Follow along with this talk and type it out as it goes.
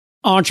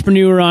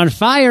Entrepreneur on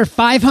Fire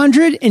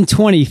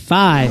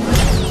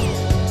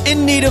 525.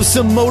 In need of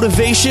some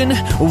motivation?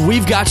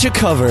 We've got you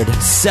covered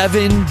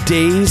 7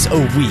 days a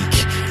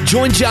week.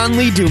 Join John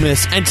Lee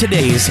Dumas and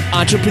today's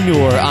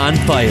Entrepreneur on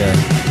Fire.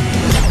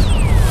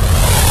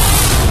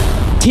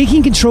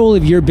 Taking control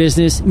of your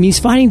business means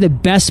finding the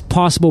best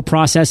possible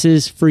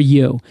processes for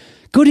you.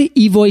 Go to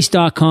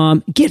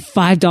evoice.com, get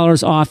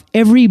 $5 off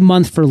every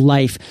month for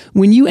life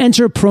when you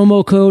enter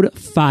promo code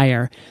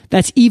FIRE.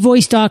 That's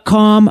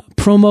evoice.com,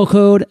 promo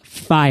code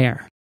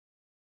FIRE.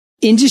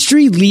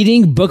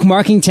 Industry-leading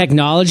bookmarking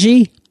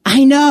technology?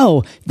 I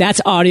know! That's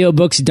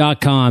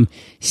audiobooks.com.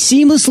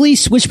 Seamlessly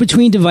switch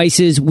between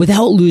devices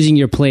without losing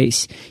your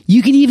place.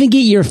 You can even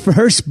get your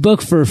first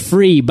book for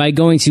free by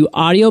going to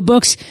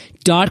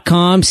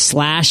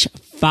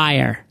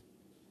audiobooks.com/fire.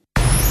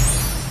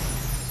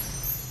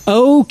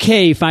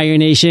 Okay, Fire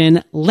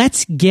Nation,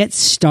 let's get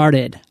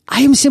started. I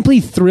am simply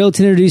thrilled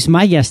to introduce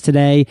my guest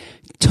today,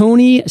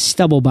 Tony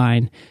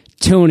Stubblebine.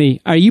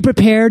 Tony, are you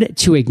prepared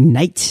to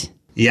ignite?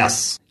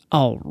 Yes.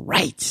 All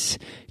right.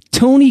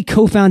 Tony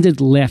co-founded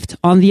Lift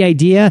on the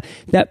idea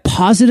that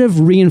positive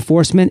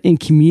reinforcement and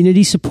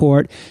community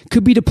support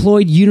could be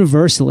deployed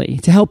universally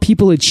to help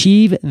people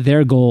achieve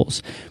their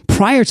goals.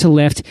 Prior to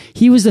Lift,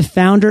 he was the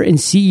founder and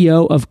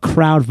CEO of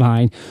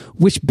CrowdVine,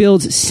 which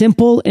builds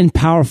simple and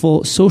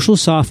powerful social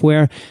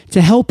software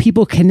to help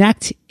people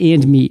connect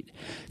and meet.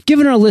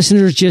 Giving our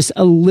listeners just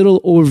a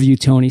little overview,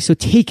 Tony. So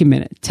take a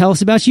minute. Tell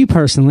us about you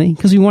personally,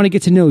 because we want to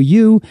get to know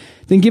you.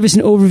 Then give us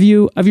an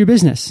overview of your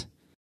business.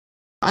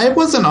 I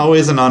wasn't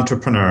always an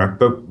entrepreneur,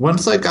 but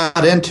once I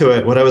got into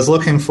it, what I was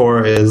looking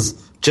for is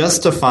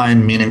just to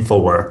find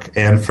meaningful work.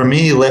 And for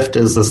me, Lyft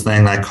is this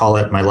thing, I call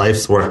it my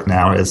life's work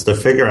now, is to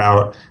figure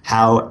out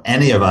how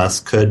any of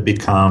us could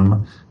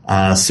become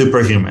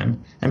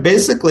superhuman. And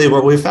basically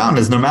what we found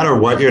is no matter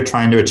what you're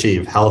trying to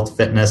achieve, health,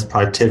 fitness,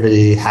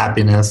 productivity,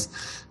 happiness,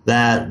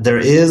 that there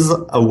is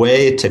a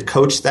way to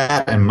coach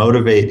that and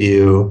motivate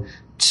you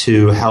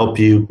to help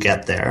you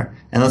get there.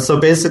 And so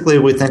basically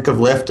we think of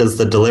Lyft as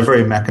the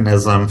delivery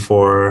mechanism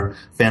for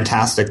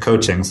fantastic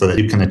coaching so that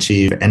you can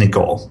achieve any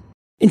goal.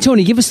 And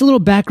Tony, give us a little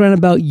background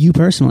about you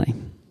personally.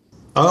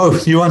 Oh,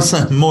 you want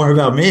some more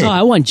about me? Oh,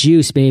 I want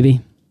juice,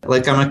 baby.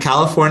 Like, I'm a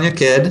California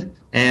kid,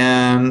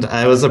 and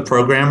I was a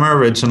programmer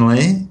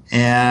originally,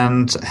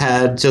 and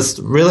had just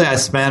really, I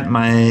spent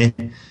my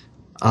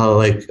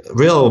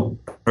real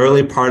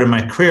early part of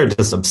my career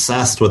just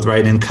obsessed with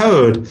writing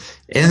code.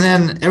 And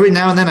then every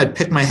now and then I'd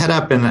pick my head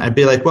up and I'd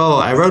be like, well,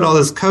 I wrote all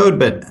this code,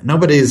 but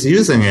nobody's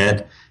using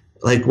it.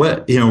 Like,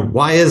 what,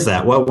 why is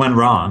that? What went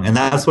wrong? And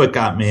that's what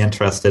got me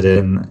interested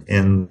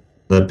in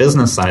the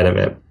business side of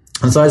it.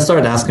 And so I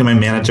started asking my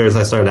managers,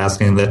 I started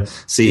asking the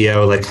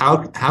CEO, like,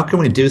 how can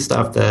we do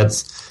stuff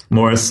that's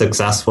more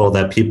successful,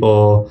 that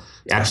people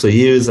actually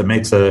use, that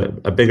makes a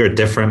bigger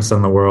difference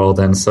in the world?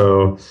 And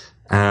so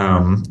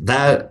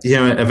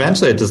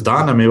eventually it just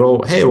dawned on me,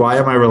 well, hey, why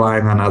am I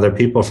relying on other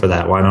people for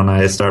that? Why don't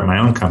I start my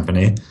own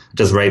company,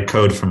 just write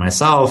code for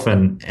myself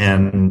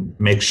and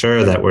make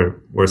sure that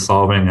we're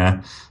solving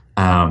a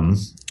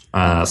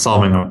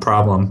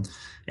problem.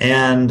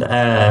 And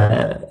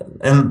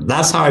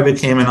that's how I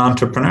became an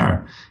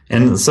entrepreneur.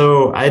 And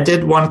so I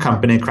did one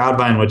company,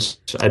 CrowdVine, which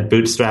I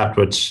bootstrapped,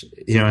 which,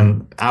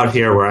 out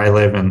here where I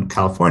live in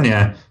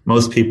California,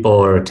 most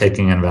people are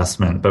taking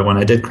investment. But when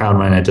I did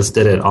CrowdVine, I just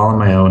did it all on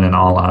my own and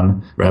all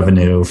on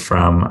revenue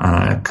from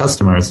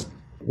customers.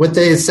 What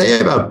they say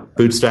about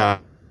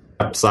bootstrap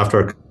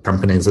software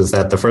companies is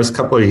that the first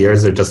couple of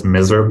years are just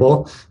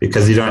miserable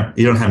because you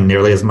don't have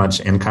nearly as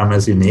much income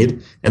as you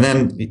need. And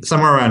then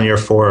somewhere around year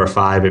 4 or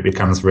 5, it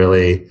becomes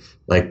really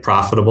like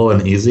profitable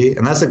and easy.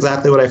 And that's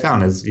exactly what I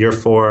found. Is year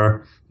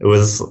 4, it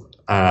was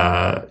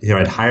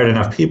I'd hired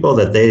enough people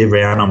that they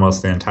ran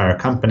almost the entire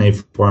company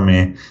for me.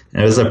 And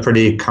it was a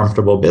pretty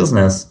comfortable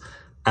business.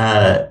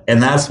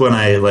 And that's when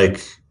I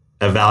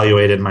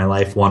evaluated my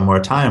life one more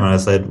time. And I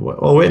said,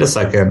 well, wait a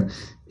second,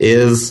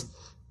 is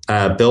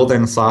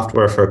building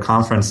software for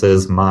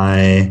conferences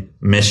my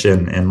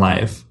mission in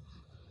life?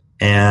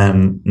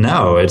 And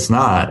no, it's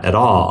not at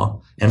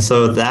all. And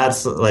so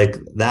that's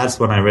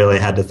when I really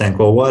had to think,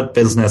 well, what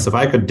business, if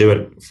I could do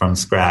it from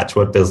scratch,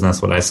 what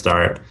business would I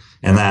start?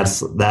 And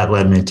that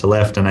led me to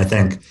Lyft. And I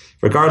think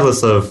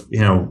regardless of,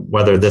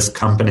 whether this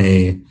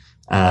company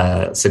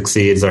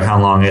succeeds or how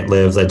long it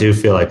lives, I do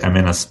feel like I'm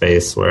in a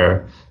space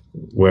where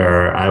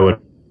I would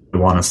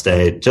want to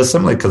stay, just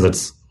simply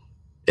because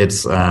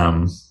it's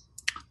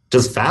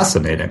just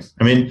fascinating.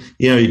 I mean,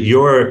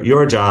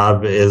 your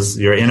job is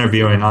you're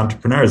interviewing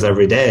entrepreneurs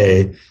every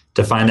day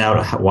to find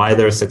out why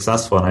they're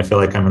successful. And I feel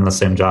like I'm in the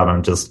same job.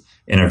 I'm just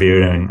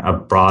interviewing a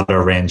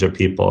broader range of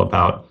people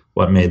about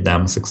what made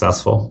them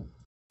successful.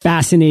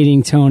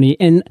 Fascinating, Tony.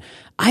 And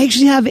I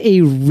actually have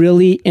a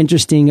really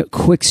interesting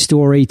quick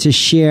story to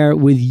share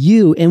with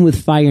you and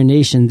with Fire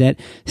Nation that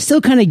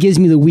still kind of gives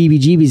me the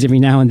weebie-jeebies every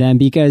now and then,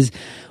 because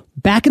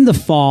Back in the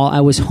fall,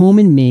 I was home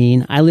in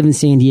Maine. I live in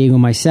San Diego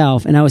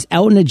myself, and I was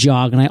out in a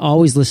jog, and I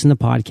always listen to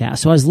podcasts.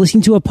 So I was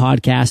listening to a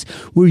podcast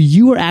where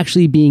you were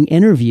actually being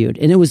interviewed,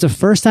 and it was the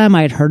first time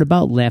I had heard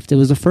about Lyft. It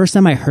was the first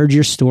time I heard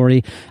your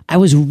story. I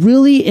was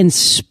really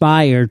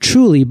inspired,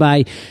 truly,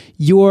 by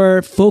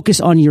your focus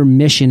on your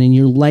mission and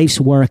your life's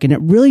work. And it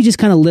really just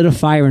kind of lit a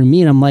fire in me.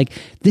 And I'm like,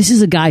 this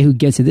is a guy who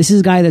gets it. This is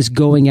a guy that's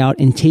going out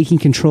and taking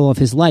control of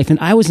his life. And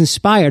I was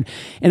inspired.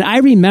 And I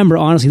remember,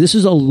 honestly, this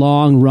was a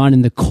long run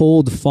in the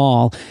cold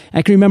fall.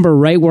 I can remember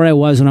right where I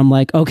was when I'm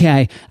like,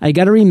 okay, I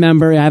got to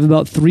remember I have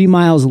about 3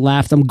 miles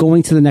left. I'm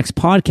going to the next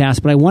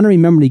podcast, but I want to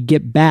remember to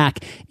get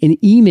back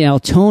and email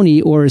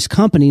Tony or his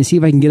company and see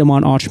if I can get him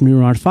on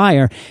Entrepreneur on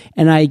Fire.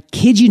 And I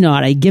kid you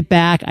not, I get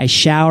back, I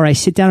shower, I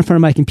sit down in front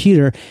of my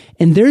computer,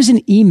 and there's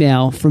an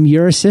email from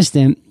your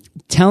assistant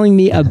telling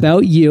me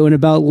about you and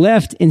about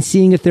Lyft and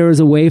seeing if there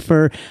was a way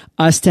for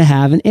us to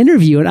have an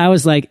interview. And I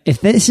was like, if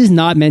this is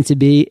not meant to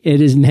be,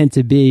 it is meant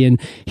to be. And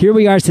here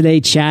we are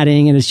today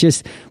chatting. And it's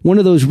just one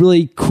of those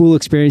really cool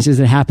experiences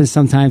that happens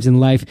sometimes in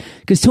life.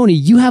 Because Tony,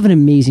 you have an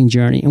amazing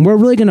journey, and we're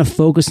really going to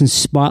focus and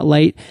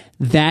spotlight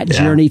that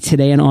journey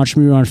today on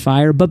Entrepreneur on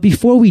Fire. But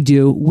before we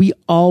do, we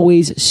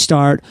always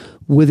start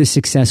with a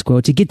success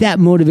quote to get that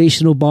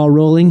motivational ball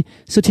rolling.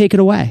 So take it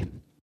away.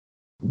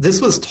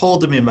 This was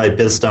told to me by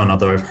Bizstone,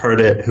 although I've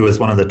heard it, who is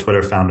one of the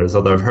Twitter founders,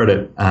 although I've heard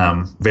it,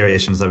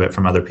 variations of it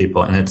from other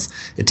people. And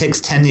it takes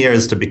 10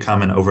 years to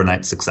become an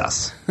overnight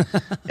success.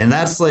 And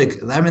that's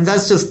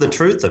that's just the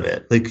truth of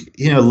it.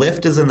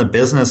 Lyft is in the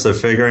business of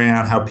figuring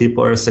out how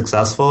people are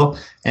successful.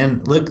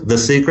 And look, the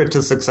secret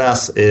to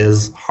success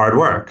is hard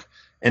work.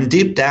 And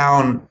deep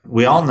down,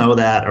 we all know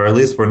that, or at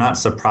least we're not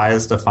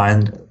surprised to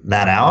find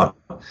that out.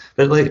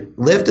 But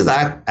Lyft is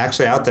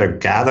actually out there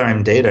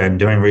gathering data and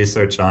doing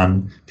research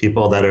on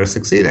people that are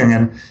succeeding,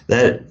 and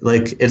that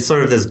it's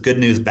sort of this good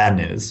news, bad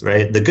news,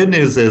 right? The good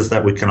news is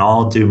that we can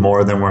all do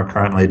more than we're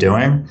currently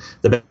doing.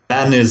 The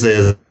bad news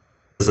is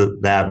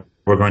that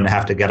we're going to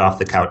have to get off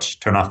the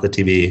couch, turn off the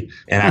TV,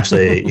 and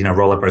actually,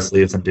 roll up our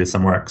sleeves and do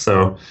some work.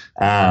 So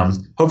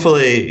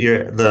hopefully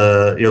your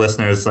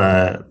listeners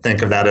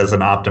think of that as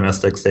an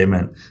optimistic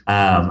statement.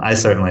 I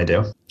certainly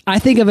do. I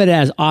think of it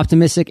as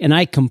optimistic, and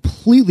I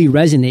completely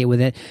resonate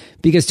with it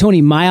because, Tony,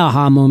 my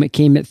aha moment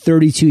came at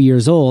 32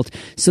 years old.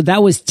 So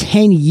that was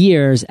 10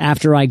 years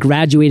after I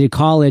graduated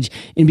college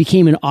and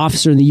became an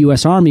officer in the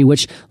U.S. Army,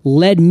 which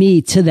led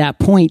me to that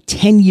point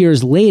 10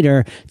 years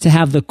later to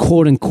have the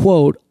quote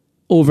unquote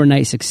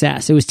overnight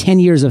success. It was 10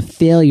 years of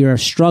failure,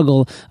 of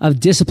struggle, of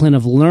discipline,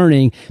 of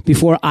learning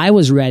before I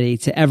was ready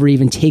to ever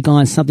even take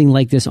on something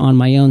like this on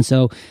my own.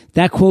 So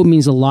that quote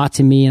means a lot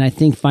to me, and I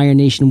think Fire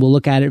Nation will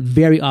look at it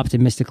very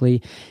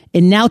optimistically.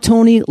 And now,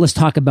 Tony, let's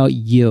talk about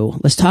you.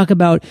 Let's talk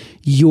about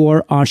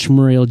your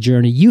entrepreneurial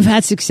journey. You've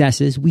had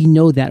successes. We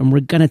know that, and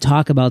we're going to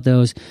talk about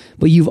those,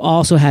 but you've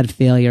also had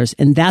failures,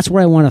 and that's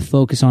where I want to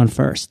focus on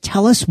first.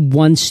 Tell us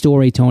one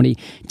story, Tony.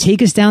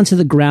 Take us down to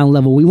the ground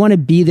level. We want to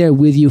be there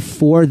with you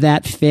for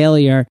that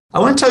failure. I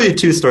want to tell you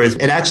two stories.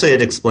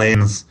 It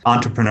explains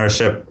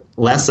entrepreneurship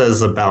less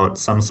as about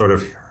some sort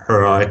of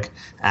heroic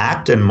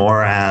act and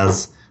more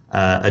as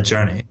a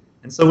journey.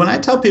 And so when I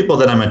tell people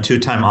that I'm a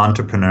two-time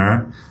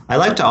entrepreneur, I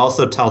like to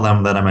also tell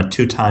them that I'm a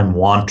two-time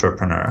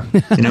wantrepreneur.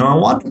 A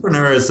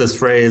wantrepreneur is this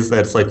phrase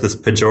that's like this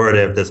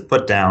pejorative, this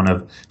put down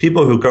of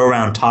people who go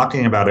around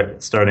talking about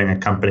it, starting a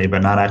company,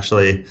 but not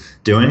actually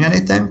doing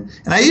anything.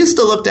 And I used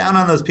to look down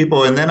on those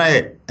people, and then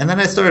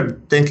I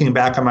started thinking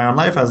back on my own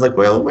life. I was like,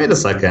 well, wait a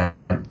second.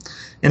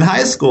 In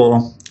high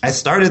school, I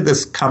started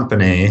this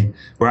company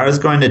where I was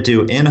going to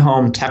do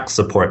in-home tech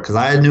support because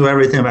I knew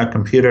everything about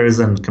computers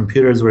and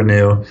computers were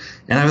new.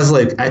 And I was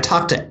like, I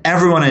talked to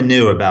everyone I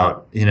knew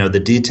about, the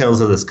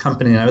details of this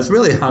company. And I was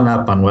really hung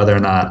up on whether or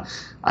not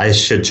I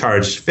should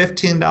charge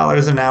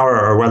 $15 an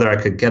hour or whether I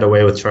could get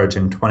away with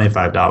charging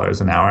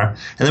 $25 an hour.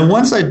 And then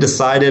once I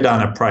decided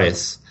on a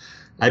price,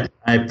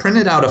 I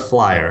printed out a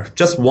flyer,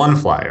 just one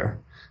flyer,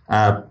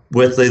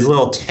 with these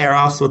little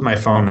tear-offs with my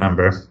phone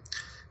number.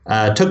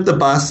 Took the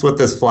bus with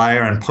this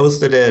flyer and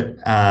posted it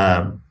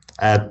at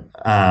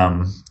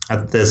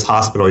this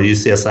hospital,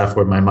 UCSF,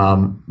 where my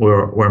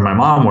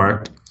mom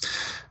worked.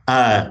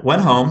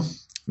 Went home.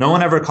 No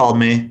one ever called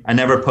me. I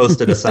never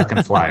posted a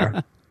second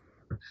flyer.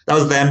 That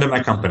was the end of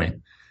my company.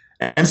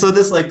 And so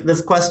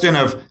this question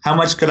of how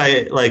much could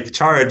I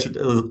charge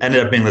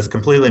ended up being this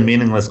completely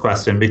meaningless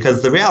question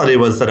because the reality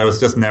was that I was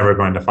just never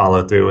going to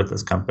follow through with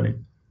this company.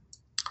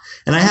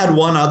 And I had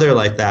one other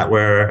like that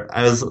where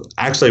I was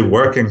actually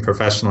working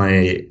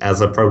professionally as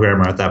a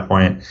programmer at that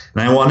point,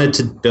 and I wanted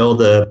to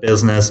build a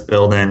business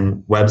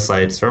building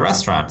websites for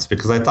restaurants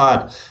because I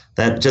thought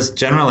that just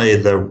generally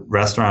the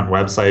restaurant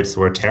websites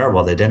were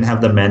terrible. They didn't have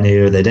the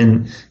menu. They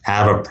didn't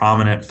have a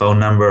prominent phone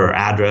number or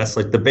address.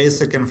 The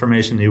basic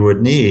information you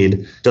would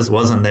need just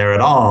wasn't there at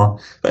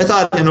all. But I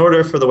thought in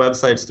order for the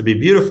websites to be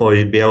beautiful,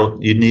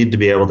 you'd need to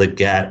be able to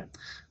get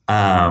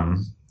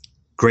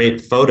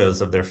great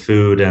photos of their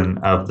food and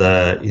of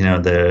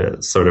the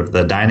sort of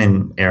the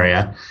dining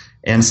area.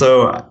 And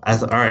so I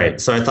thought, all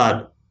right. So I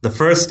thought, the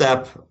first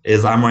step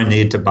is I'm going to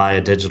need to buy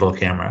a digital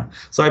camera.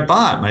 So I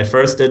bought my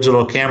first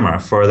digital camera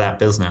for that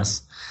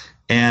business.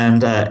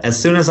 And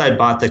as soon as I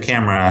bought the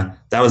camera,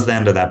 that was the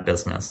end of that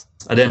business.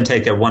 I didn't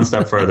take it one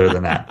step further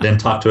than that.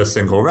 Didn't talk to a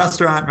single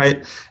restaurant,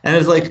 right? And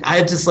it's like,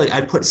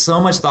 I put so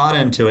much thought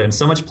into it and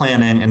so much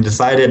planning and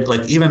decided,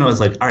 like, even it was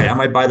like, all right, I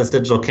might buy this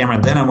digital camera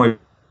and then I'm going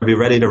to be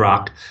ready to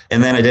rock.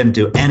 And then I didn't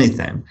do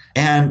anything.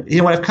 And,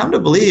 what I've come to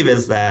believe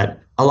is that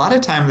a lot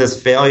of time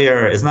this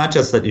failure is not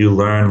just that you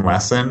learn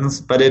lessons,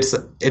 but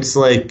it's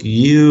like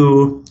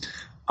you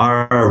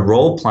are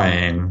role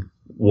playing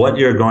what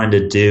you're going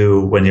to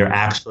do when you're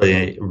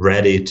actually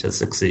ready to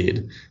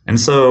succeed. And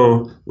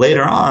so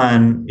later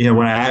on,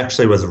 when I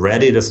actually was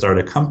ready to start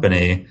a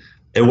company,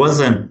 it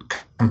wasn't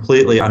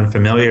completely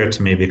unfamiliar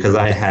to me because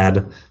I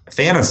had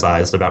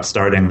fantasized about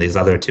starting these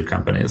other two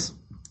companies.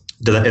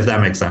 If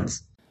that makes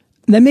sense.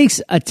 That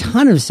makes a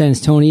ton of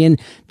sense, Tony.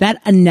 And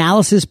that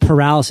analysis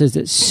paralysis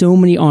that so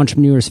many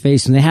entrepreneurs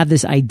face when they have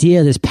this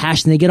idea, this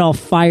passion, they get all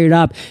fired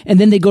up and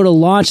then they go to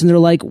launch and they're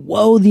like,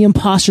 whoa, the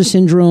imposter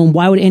syndrome.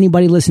 Why would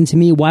anybody listen to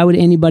me? Why would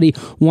anybody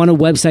want a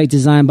website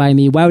designed by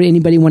me? Why would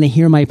anybody want to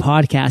hear my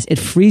podcast? It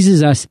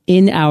freezes us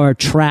in our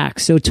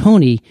tracks. So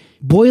Tony,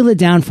 boil it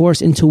down for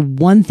us into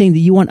one thing that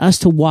you want us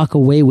to walk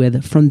away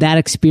with from that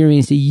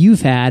experience that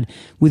you've had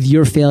with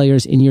your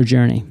failures in your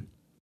journey.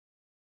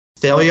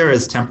 Failure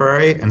is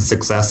temporary and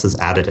success is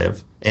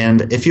additive.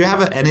 And if you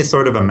have any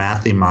sort of a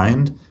mathy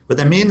mind, what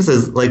that means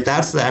is like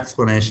that's the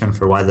explanation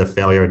for why the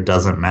failure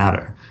doesn't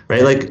matter,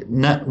 right? Like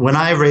when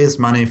I raised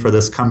money for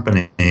this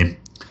company,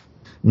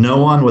 no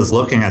one was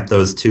looking at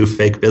those two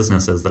fake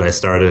businesses that I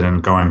started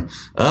and going,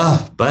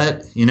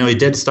 but he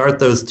did start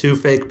those two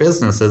fake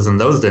businesses and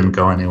those didn't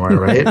go anywhere,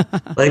 right?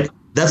 Like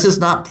that's just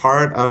not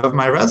part of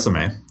my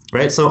resume.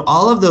 Right. So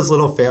all of those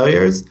little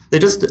failures, they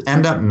just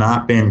end up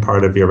not being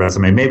part of your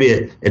resume. Maybe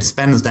it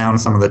spends down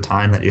some of the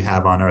time that you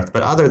have on Earth.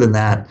 But other than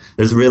that,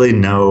 there's really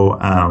no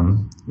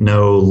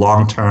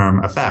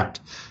long-term effect.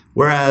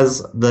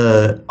 Whereas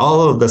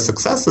all of the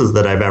successes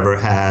that I've ever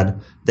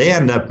had, they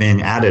end up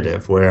being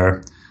additive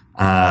where,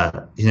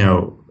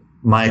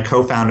 my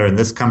co-founder in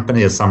this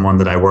company is someone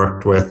that I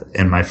worked with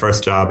in my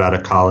first job out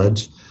of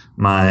college.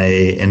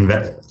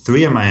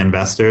 Three of my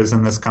investors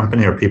in this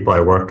company are people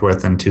I worked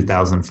with in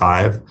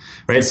 2005,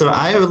 right? So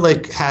I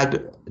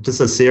had just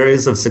a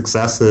series of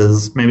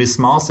successes, maybe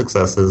small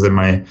successes in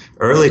my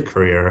early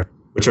career,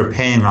 which are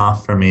paying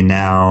off for me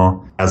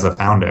now as a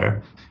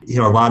founder.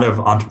 A lot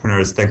of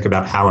entrepreneurs think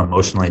about how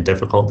emotionally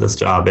difficult this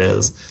job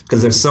is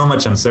because there's so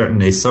much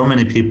uncertainty. So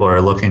many people are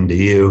looking to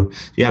you.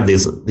 You have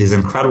these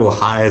incredible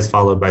highs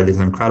followed by these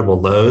incredible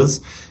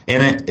lows.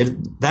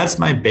 And that's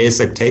my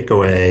basic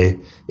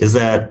takeaway is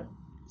that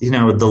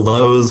the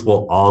lows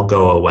will all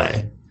go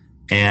away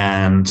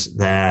and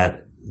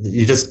that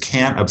you just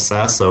can't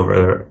obsess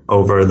over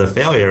the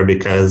failure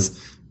because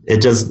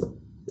it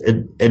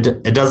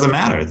doesn't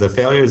matter. The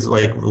failures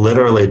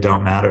literally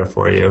don't matter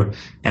for you.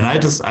 And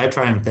I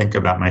try and think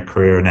about my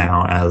career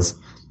now as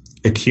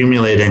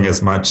accumulating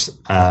as much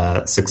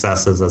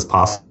successes as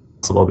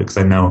possible because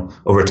I know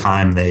over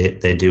time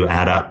they do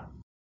add up.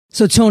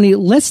 So Tony,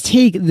 let's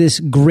take this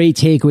great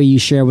takeaway you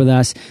share with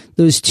us,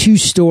 those two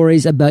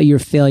stories about your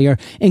failure,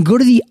 and go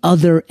to the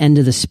other end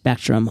of the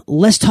spectrum.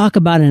 Let's talk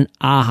about an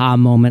aha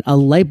moment, a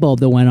light bulb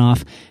that went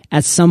off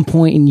at some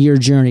point in your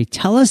journey.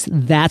 Tell us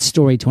that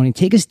story, Tony.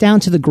 Take us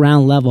down to the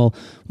ground level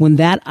when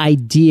that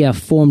idea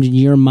formed in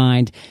your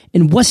mind,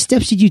 and what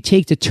steps did you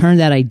take to turn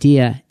that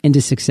idea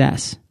into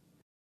success?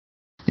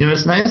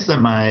 It's nice that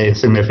my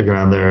significant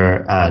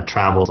other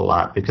travels a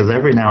lot because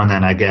every now and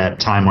then I get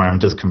time where I'm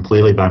just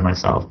completely by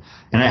myself.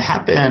 And it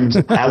happened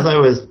as I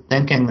was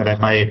thinking that I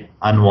might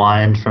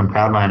unwind from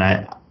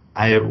CrowdVine.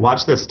 I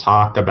watched this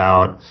talk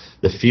about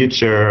the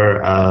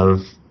future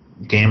of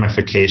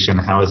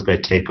gamification, how it's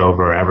going to take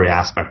over every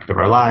aspect of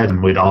our lives,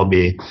 and we'd all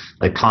be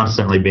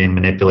constantly being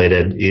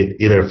manipulated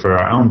either for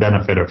our own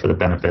benefit or for the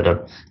benefit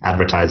of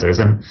advertisers.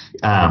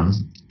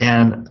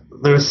 And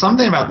there was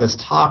something about this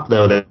talk,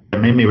 though, that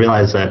made me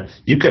realize that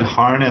you could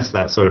harness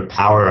that sort of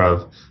power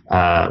of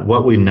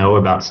what we know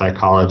about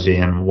psychology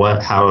and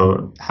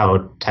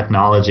how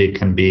technology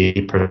can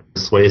be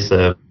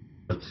persuasive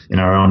in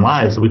our own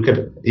lives. We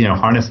could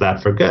harness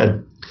that for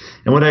good.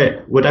 And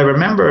what I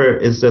remember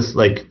is just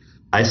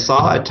I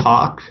saw a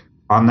talk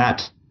on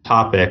that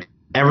topic.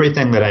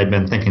 Everything that I'd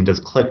been thinking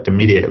just clicked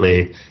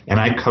immediately, and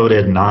I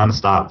coded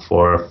nonstop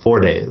for 4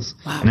 days.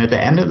 Wow. And at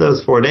the end of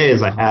those 4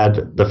 days, I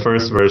had the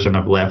first version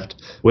of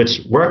Lift,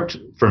 which worked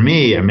for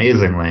me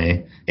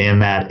amazingly in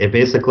that it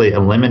basically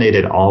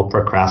eliminated all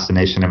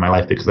procrastination in my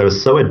life because I was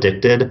so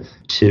addicted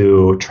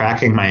to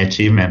tracking my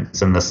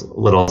achievements in this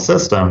little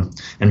system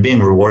and being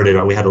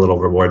rewarded. We had a little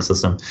reward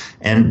system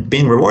and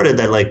being rewarded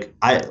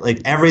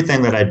that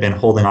everything that I'd been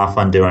holding off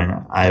on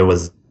doing, I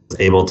was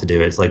able to do.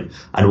 It's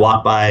I'd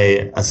walk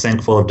by a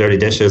sink full of dirty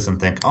dishes and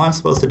think, I'm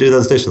supposed to do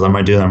those dishes. I'm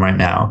going to do them right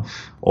now.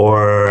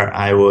 Or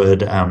I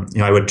would,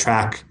 I would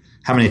track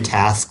how many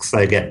tasks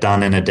I get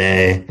done in a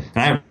day.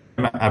 And I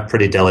I'm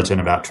pretty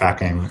diligent about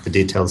tracking the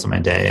details of my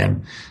day.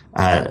 And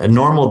a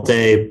normal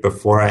day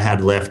before I had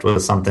Lyft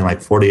was something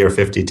like 40 or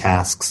 50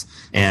 tasks.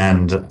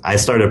 And I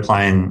started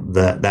applying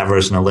that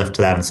version of Lyft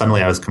to that. And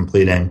suddenly I was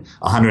completing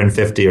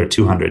 150 or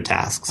 200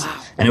 tasks.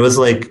 Wow. And it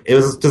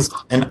was just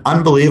an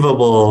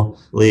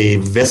unbelievably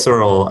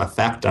visceral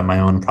effect on my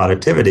own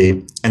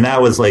productivity. And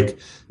that was like,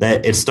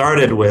 that it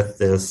started with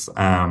this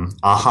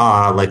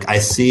I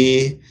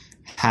see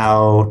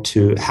how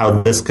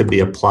this could be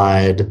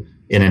applied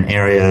in an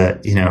area,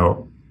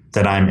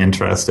 that I'm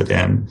interested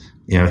in,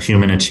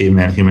 human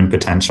achievement, human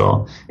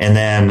potential. And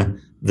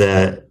then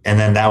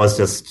that was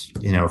just,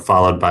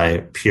 followed by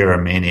pure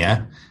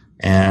mania.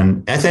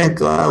 And I think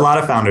a lot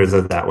of founders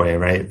are that way,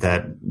 right?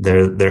 That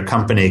their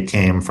company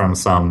came from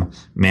some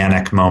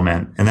manic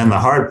moment. And then the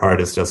hard part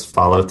is just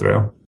follow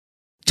through.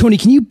 Tony,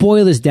 can you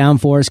boil this down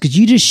for us? Because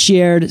you just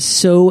shared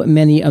so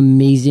many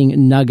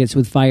amazing nuggets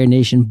with Fire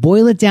Nation.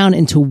 Boil it down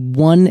into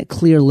one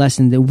clear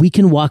lesson that we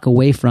can walk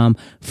away from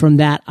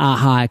that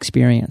aha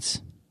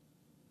experience.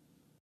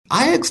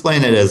 I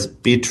explain it as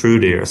be true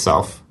to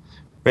yourself,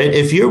 right?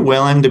 If you're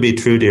willing to be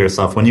true to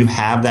yourself, when you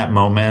have that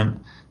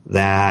moment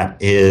that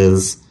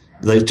is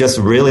like just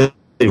really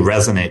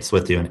resonates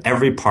with you and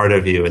every part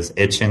of you is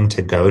itching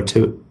to go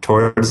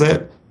towards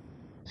it,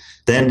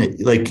 then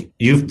like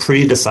you've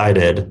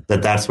pre-decided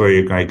that that's where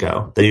you're going to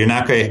go, that you're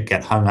not going to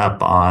get hung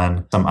up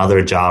on some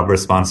other job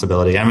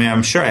responsibility. I mean,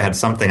 I'm sure I had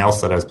something else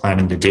that I was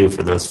planning to do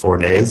for those 4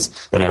 days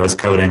that I was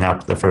coding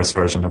up the first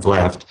version of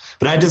Lyft.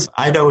 But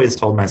I'd always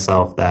told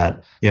myself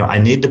that, I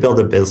need to build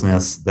a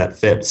business that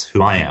fits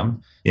who I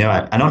am.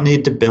 I don't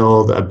need to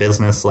build a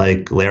business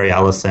like Larry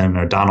Ellison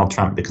or Donald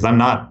Trump because I'm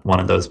not one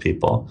of those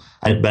people.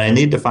 But I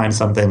need to find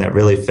something that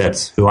really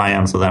fits who I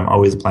am so that I'm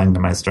always playing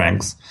to my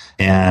strengths.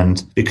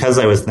 And because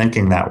I was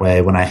thinking that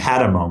way, when I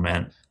had a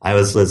moment, I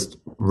was just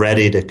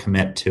ready to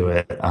commit to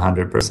it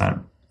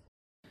 100%.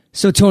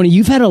 So, Tony,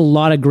 you've had a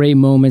lot of great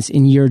moments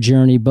in your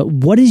journey, but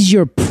what is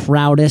your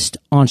proudest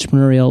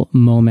entrepreneurial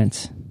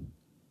moment?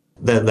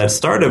 That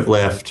start of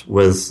Lyft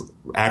was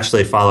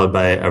actually followed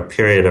by a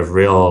period of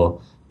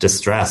real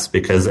distress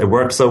because it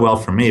worked so well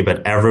for me,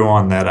 but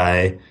everyone that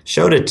I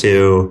showed it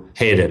to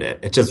hated it.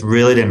 It just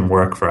really didn't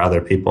work for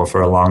other people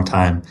for a long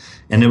time.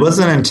 And it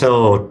wasn't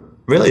until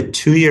really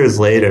 2 years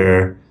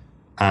later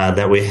I'd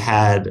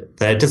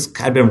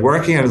been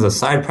working as a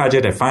side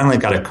project. I finally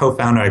got a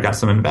co-founder. I got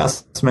some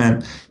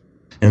investment.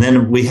 And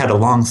then we had a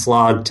long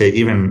slog to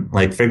even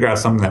figure out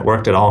something that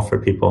worked at all for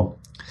people.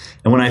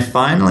 And when I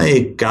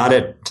finally got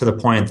it to the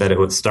point that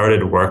it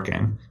started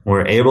working, we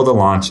were able to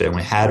launch it and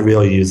we had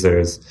real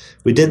users,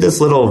 we did this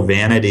little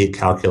vanity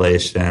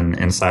calculation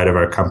inside of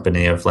our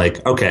company of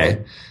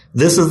okay,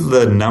 this is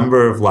the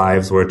number of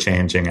lives we're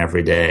changing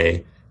every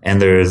day. And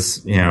there's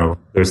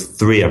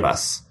 3 of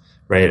us,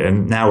 right?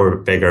 And now we're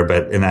bigger,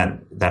 but in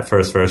that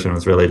first version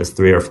was really just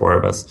 3 or 4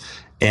 of us.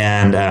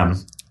 And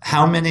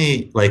how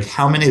many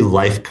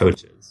life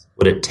coaches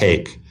would it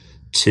take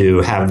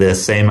to have the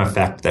same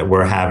effect that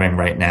we're having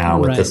right now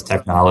with this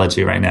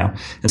technology right now?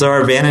 And so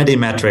our vanity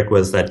metric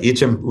was that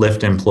each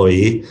Lyft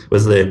employee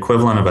was the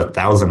equivalent of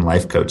 1,000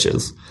 life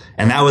coaches.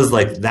 And that was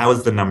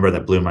the number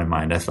that blew my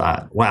mind. I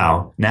thought,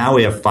 wow, now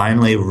we have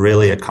finally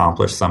really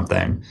accomplished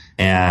something.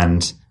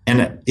 And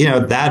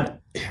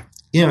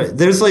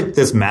there's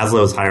this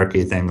Maslow's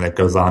hierarchy thing that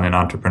goes on in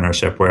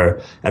entrepreneurship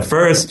where at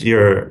first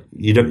you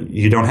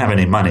don't have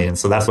any money. And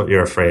so that's what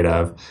you're afraid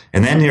of.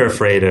 And then you're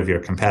afraid of your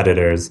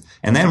competitors.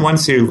 And then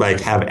once you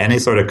have any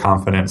sort of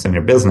confidence in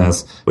your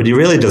business, what you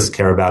really just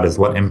care about is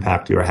what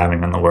impact you are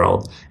having on the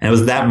world. And it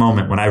was that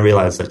moment when I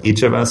realized that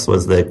each of us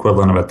was the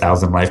equivalent of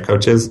 1,000 life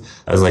coaches.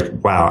 I was like,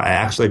 wow, I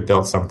actually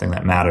built something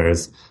that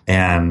matters.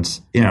 And,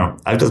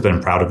 I've just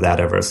been proud of that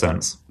ever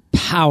since.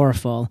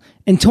 Powerful.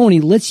 And Tony,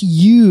 let's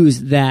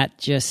use that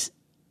just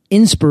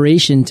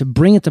inspiration to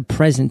bring it to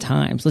present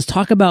times. Let's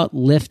talk about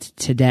Lyft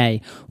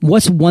today.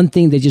 What's one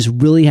thing that just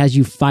really has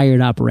you fired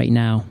up right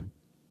now?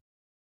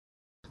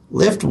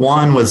 Lyft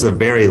 1 was a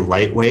very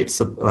lightweight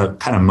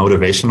kind of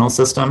motivational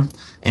system.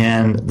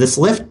 And this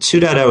Lyft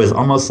 2.0 is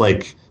almost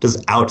like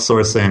just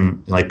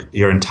outsourcing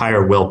your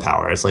entire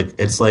willpower.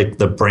 It's like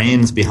the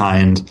brains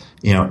behind,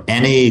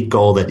 any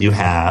goal that you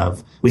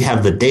have. We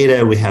have the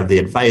data, we have the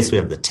advice, we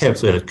have the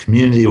tips, we have the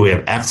community, we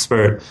have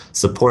expert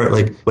support.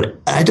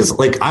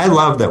 I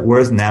love that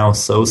we're now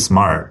so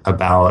smart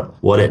about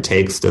what it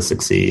takes to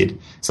succeed.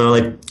 So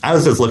I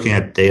was just looking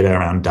at data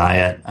around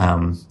diet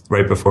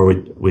right before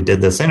we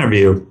did this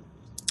interview.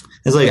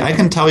 It's I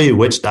can tell you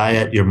which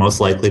diet you're most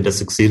likely to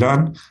succeed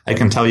on. I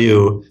can tell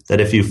you that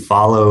if you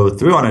follow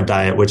through on a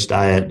diet, which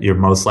diet you're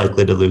most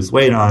likely to lose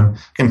weight on. I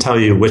can tell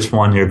you which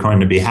one you're going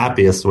to be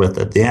happiest with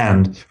at the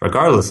end,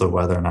 regardless of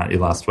whether or not you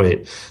lost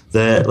weight.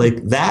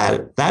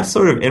 That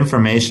sort of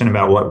information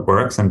about what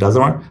works and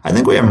doesn't work. I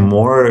think we have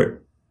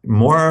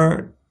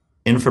more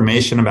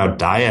information about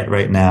diet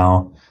right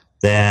now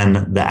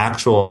than the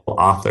actual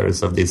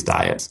authors of these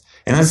diets.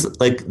 And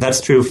that's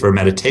true for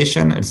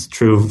meditation. It's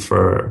true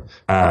for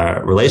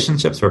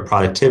relationships, for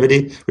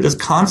productivity. We're just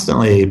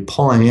constantly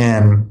pulling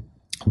in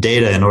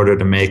data in order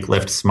to make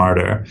Lyft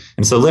smarter.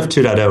 And so Lyft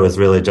 2.0 is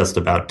really just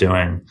about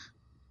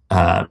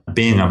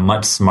being a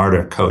much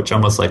smarter coach,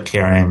 almost like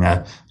carrying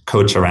a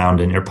coach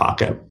around in your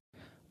pocket.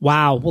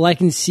 Wow. Well, I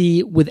can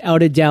see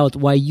without a doubt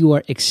why you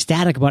are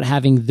ecstatic about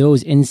having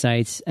those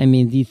insights. I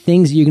mean, the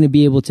things you're going to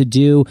be able to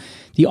do,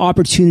 the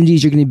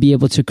opportunities you're going to be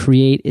able to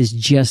create is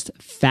just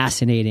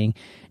fascinating.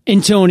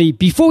 And Tony,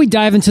 before we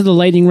dive into the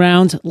lightning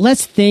round,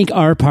 let's thank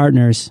our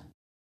partners.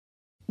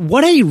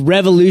 What a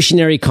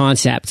revolutionary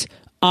concept.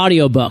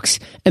 Audiobooks.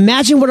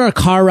 Imagine what our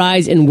car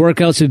rides and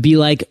workouts would be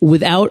like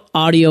without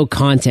audio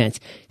content.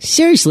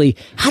 Seriously,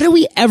 how do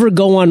we ever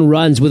go on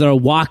runs with our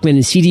Walkman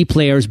and CD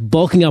players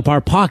bulking up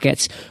our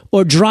pockets,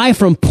 or drive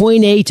from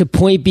point A to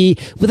point B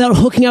without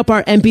hooking up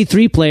our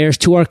MP3 players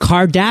to our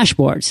car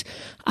dashboards?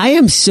 I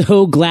am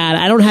so glad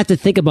I don't have to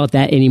think about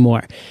that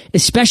anymore,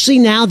 especially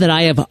now that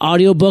I have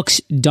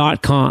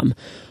audiobooks.com.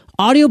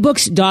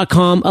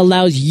 Audiobooks.com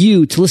allows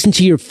you to listen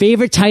to your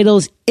favorite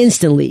titles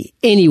instantly,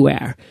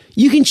 anywhere.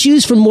 You can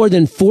choose from more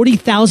than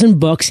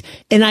 40,000 books,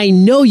 and I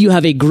know you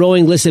have a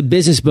growing list of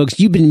business books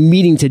you've been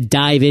meaning to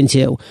dive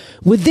into.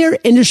 With their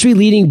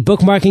industry-leading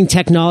bookmarking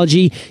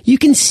technology, you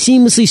can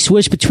seamlessly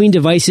switch between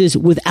devices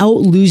without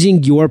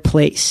losing your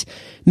place.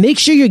 Make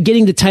sure you're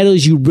getting the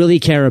titles you really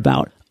care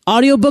about.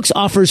 Audiobooks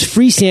offers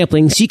free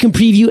sampling so you can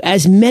preview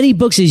as many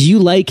books as you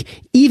like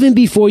even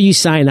before you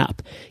sign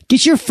up.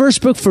 Get your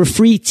first book for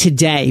free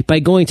today by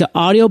going to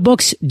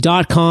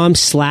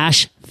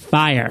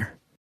audiobooks.com/fire.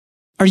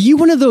 Are you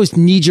one of those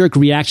knee-jerk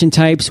reaction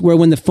types where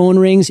when the phone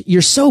rings,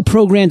 you're so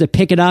programmed to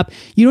pick it up,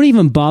 you don't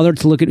even bother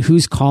to look at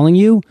who's calling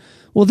you?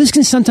 Well, this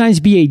can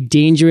sometimes be a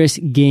dangerous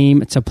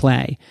game to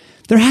play.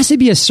 There has to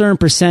be a certain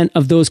percent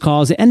of those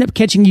calls that end up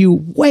catching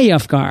you way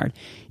off guard.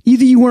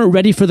 Either you weren't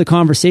ready for the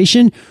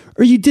conversation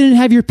or you didn't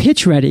have your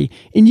pitch ready,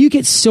 and you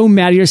get so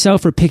mad at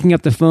yourself for picking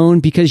up the phone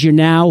because you're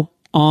now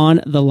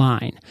on the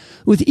line.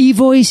 With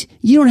eVoice,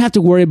 you don't have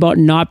to worry about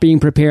not being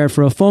prepared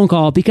for a phone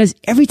call, because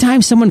every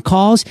time someone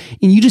calls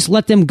and you just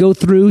let them go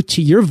through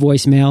to your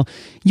voicemail,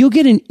 you'll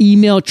get an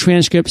email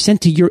transcript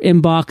sent to your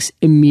inbox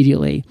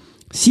immediately.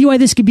 See why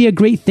this could be a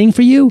great thing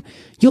for you?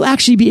 You'll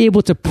actually be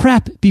able to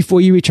prep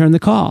before you return the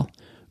call.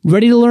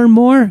 Ready to learn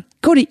more?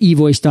 Go to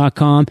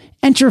evoice.com,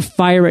 enter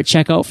FIRE at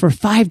checkout for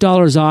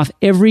 $5 off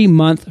every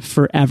month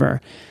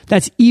forever.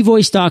 That's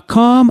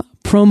evoice.com,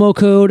 promo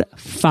code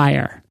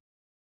FIRE.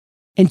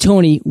 And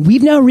Tony,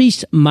 we've now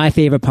reached my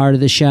favorite part of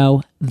the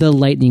show, the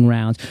lightning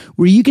round,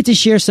 where you get to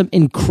share some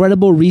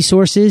incredible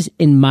resources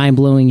and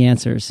mind-blowing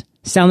answers.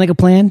 Sound like a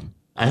plan?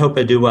 I hope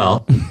I do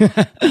well.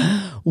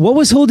 What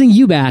was holding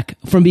you back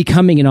from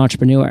becoming an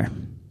entrepreneur?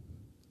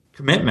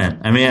 Commitment.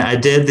 I mean, I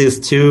did these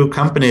two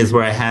companies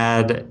where I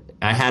had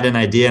an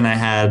idea and I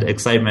had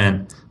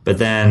excitement, but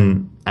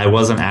then I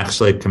wasn't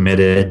actually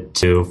committed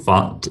to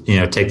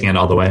taking it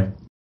all the way.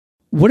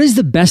 What is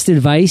the best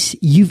advice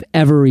you've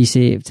ever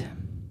received?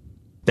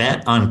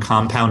 Bet on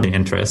compounding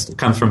interest. It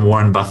comes from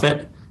Warren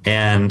Buffett,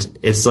 and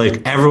it's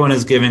like everyone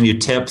is giving you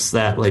tips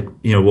that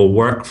will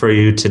work for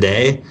you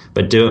today,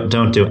 but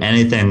don't do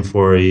anything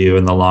for you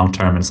in the long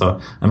term. And so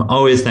I'm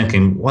always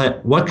thinking,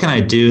 what can I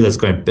do that's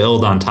going to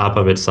build on top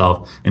of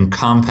itself and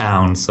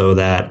compound so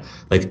that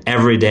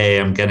every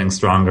day I'm getting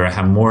stronger, I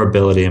have more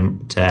ability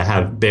to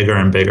have bigger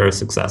and bigger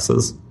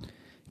successes.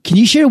 Can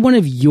you share one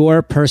of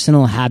your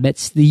personal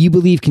habits that you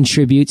believe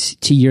contributes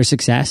to your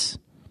success?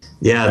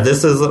 Yeah,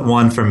 this is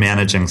one for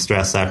managing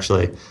stress,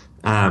 actually.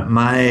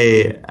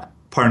 My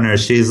partner,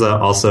 she's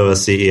also a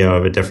CEO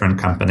of a different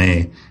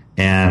company,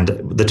 and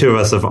the two of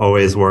us have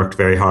always worked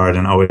very hard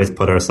and always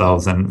put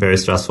ourselves in very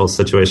stressful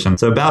situations.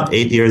 So about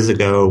 8 years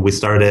ago, we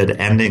started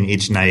ending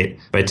each night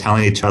by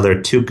telling each other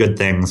 2 good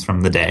things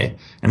from the day.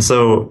 And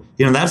so,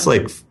 that's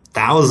like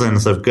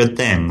thousands of good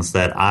things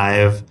that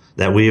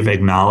we've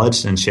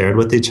acknowledged and shared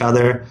with each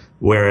other.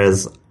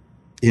 Whereas,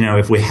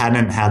 if we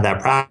hadn't had that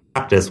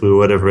practice, we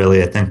would have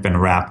really, I think, been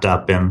wrapped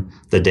up in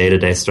the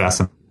day-to-day stress.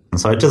 And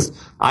so it's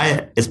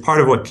part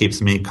of what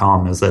keeps me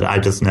calm, is that I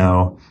just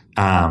know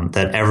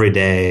that every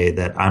day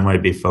that I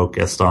might be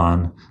focused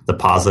on the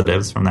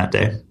positives from that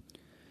day.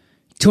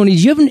 Tony,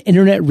 do you have an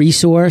internet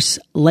resource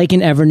like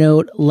an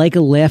Evernote, like a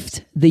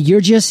Lyft, that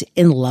you're just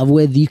in love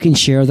with, you can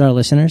share with our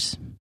listeners?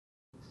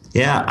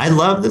 Yeah, I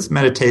love this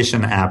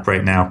meditation app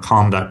right now,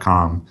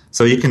 calm.com.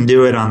 So you can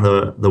do it on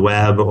the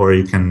web, or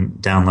you can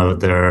download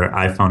their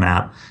iPhone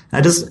app.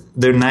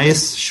 They're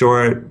nice,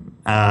 short,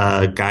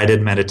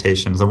 guided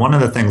meditations. And one of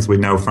the things we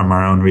know from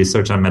our own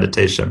research on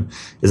meditation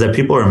is that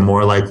people are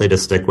more likely to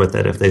stick with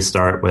it if they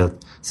start with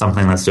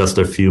something that's just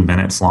a few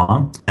minutes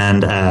long.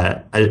 And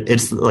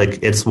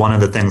it's one of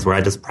the things where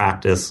I just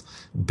practice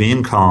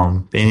being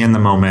calm, being in the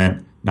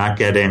moment, not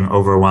getting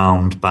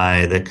overwhelmed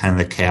by the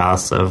kind of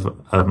chaos of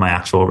my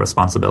actual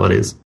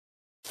responsibilities.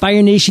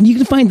 Fire Nation, you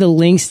can find the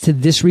links to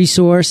this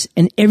resource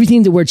and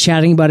everything that we're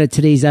chatting about at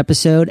today's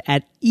episode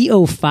at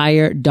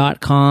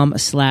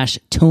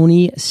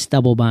eofire.com/Tony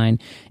Stubblebine.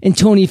 And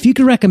Tony, if you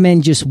could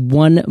recommend just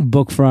one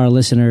book for our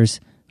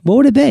listeners, what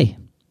would it be?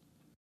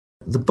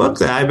 The book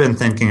that I've been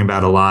thinking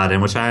about a lot,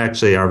 and which I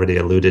actually already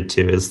alluded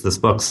to, is this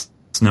book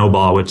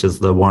Snowball, which is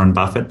the Warren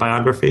Buffett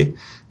biography.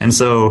 And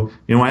so,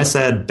 when I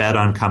said bet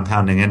on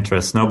compounding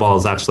interest, Snowball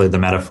is actually the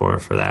metaphor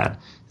for that.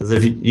 Because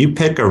if you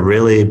pick a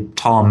really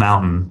tall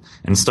mountain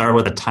and start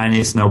with a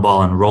tiny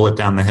snowball and roll it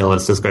down the hill,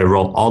 it's just going to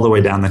roll all the way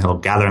down the hill,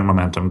 gathering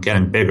momentum,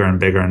 getting bigger and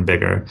bigger and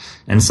bigger.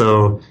 And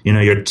so,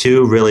 your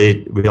two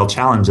really real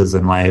challenges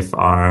in life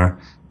are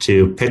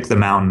to pick the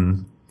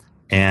mountain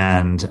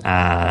and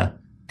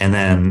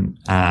then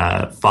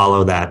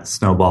follow that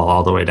snowball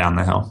all the way down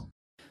the hill.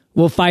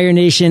 Well, Fire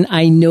Nation,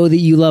 I know that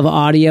you love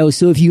audio,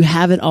 so if you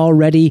haven't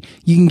already,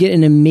 you can get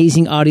an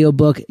amazing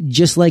audiobook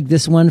just like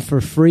this one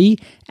for free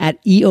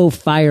at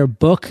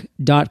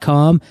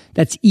eofirebook.com.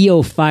 That's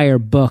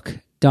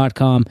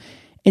eofirebook.com.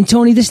 And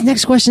Tony, this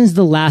next question is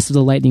the last of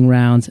the lightning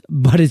round,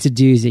 but it's a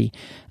doozy.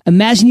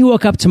 Imagine you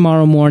woke up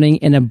tomorrow morning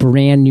in a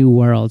brand new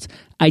world,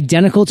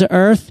 identical to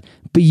Earth,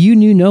 but you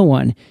knew no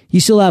one. You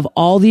still have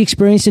all the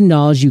experience and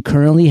knowledge you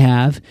currently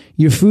have,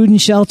 your food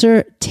and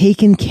shelter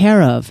taken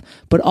care of,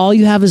 but all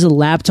you have is a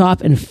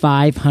laptop and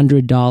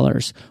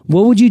 $500.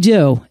 What would you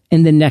do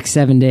in the next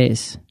 7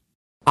 days?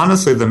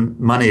 Honestly, the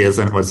money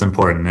isn't what's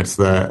important. It's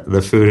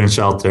the food and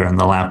shelter and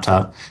the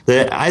laptop.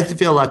 I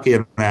feel lucky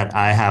in that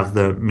I have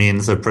the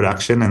means of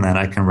production and that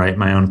I can write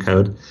my own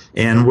code.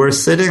 And we're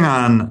sitting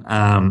on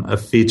a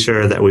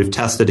feature that we've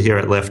tested here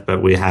at Lyft,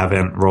 but we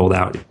haven't rolled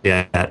out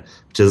yet,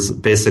 which is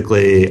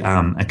basically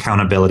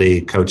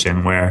accountability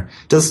coaching, where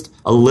just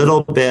a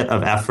little bit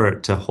of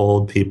effort to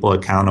hold people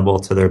accountable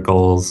to their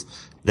goals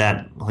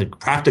that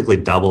practically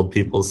doubled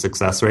people's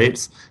success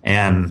rates.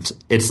 And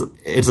it's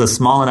a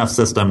small enough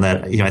system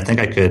that, I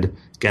think I could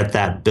get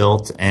that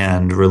built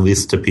and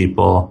released to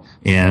people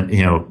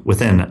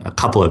within a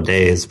couple of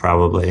days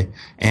probably.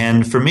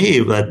 And for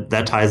me,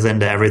 that ties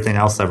into everything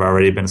else I've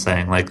already been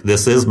saying.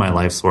 This is my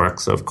life's work.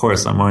 So of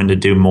course I'm going to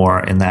do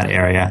more in that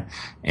area.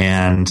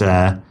 And,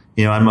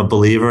 I'm a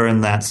believer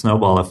in that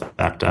snowball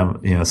effect.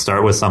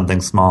 Start with something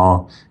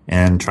small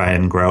and try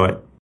and grow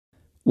it.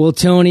 Well,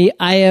 Tony,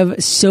 I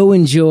have so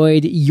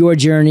enjoyed your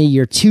journey,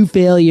 your 2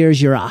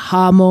 failures, your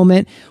aha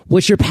moment,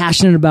 what you're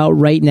passionate about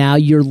right now,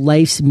 your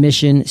life's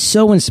mission,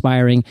 so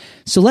inspiring.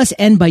 So let's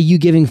end by you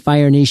giving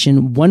Fire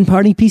Nation one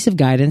parting piece of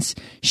guidance,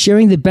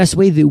 sharing the best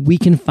way that we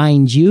can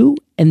find you,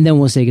 and then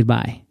we'll say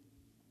goodbye.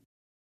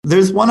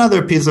 There's one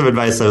other piece of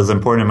advice that was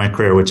important in my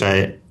career, which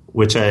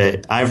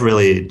I've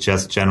really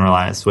just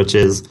generalized, which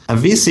is a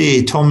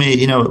VC told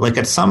me,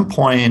 at some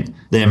point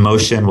the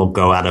emotion will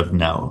go out of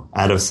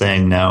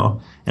saying no.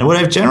 And what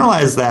I've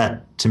generalized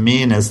that to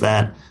mean is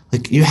that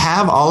you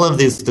have all of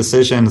these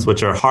decisions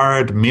which are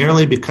hard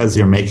merely because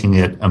you're making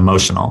it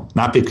emotional,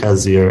 not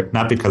because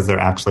they're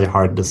actually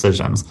hard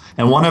decisions.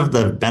 And one of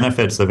the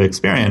benefits of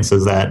experience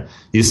is that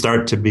you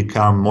start to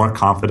become more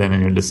confident in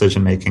your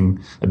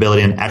decision-making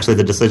ability, and actually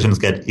the decisions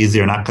get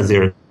easier, not because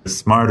you're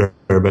smarter,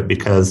 but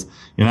because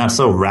you're not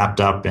so wrapped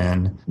up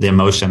in the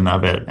emotion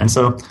of it. And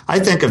so I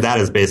think of that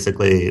as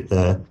basically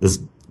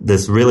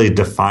this really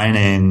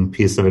defining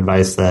piece of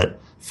advice that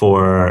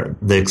for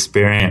the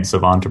experience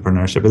of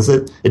entrepreneurship is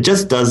it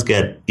just does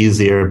get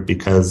easier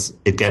because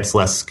it gets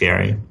less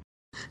scary. And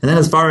then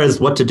as far as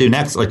what to do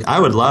next, I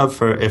would love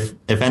for if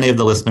any of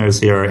the listeners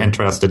here are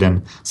interested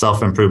in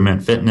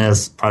self-improvement,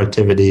 fitness,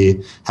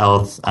 productivity,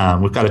 health,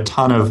 we've got a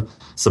ton of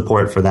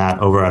support for that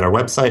over at our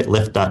website,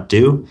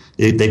 Lift.Do.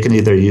 They can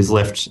either use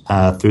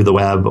Lyft through the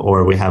web,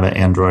 or we have an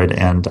Android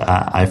and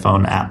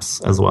iPhone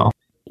apps as well.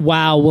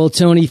 Wow. Well,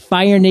 Tony,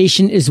 Fire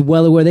Nation is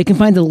well aware. They can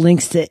find the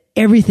links to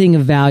everything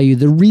of value,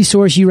 the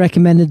resource you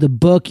recommended, the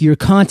book, your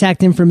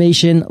contact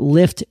information,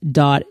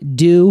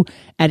 Lift.Do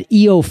at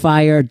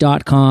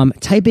eofire.com.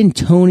 Type in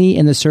Tony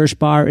in the search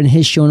bar and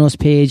his show notes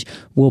page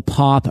will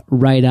pop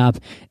right up.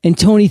 And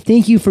Tony,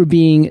 thank you for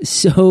being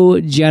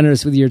so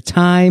generous with your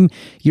time,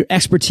 your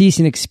expertise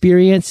and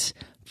experience.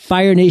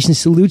 Fire Nation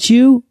salutes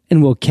you,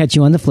 and we'll catch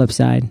you on the flip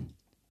side.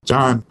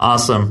 John,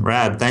 awesome.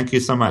 Rad. Thank you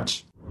so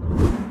much.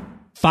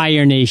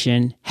 Fire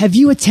Nation, have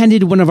you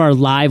attended one of our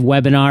live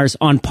webinars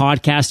on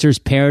Podcaster's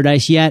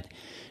Paradise yet?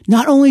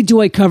 Not only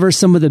do I cover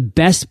some of the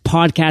best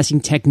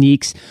podcasting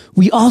techniques,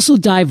 we also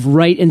dive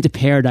right into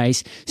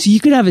Paradise, so you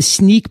could have a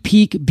sneak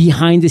peek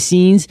behind the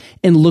scenes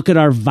and look at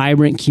our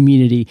vibrant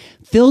community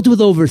filled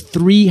with over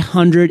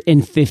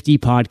 350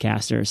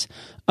 podcasters.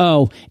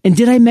 Oh, and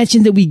did I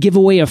mention that we give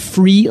away a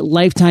free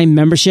lifetime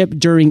membership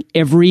during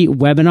every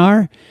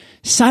webinar?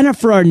 Sign up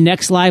for our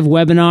next live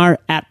webinar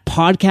at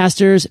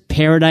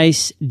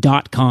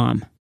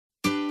podcastersparadise.com.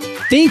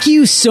 Thank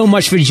you so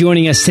much for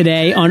joining us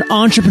today on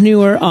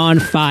Entrepreneur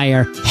on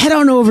Fire. Head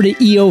on over to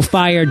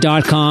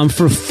eofire.com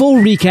for full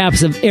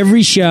recaps of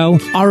every show,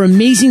 our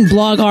amazing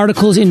blog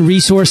articles and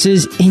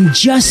resources, and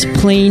just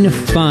plain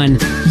fun.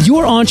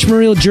 Your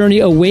entrepreneurial journey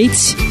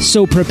awaits,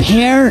 so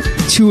prepare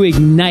to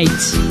ignite.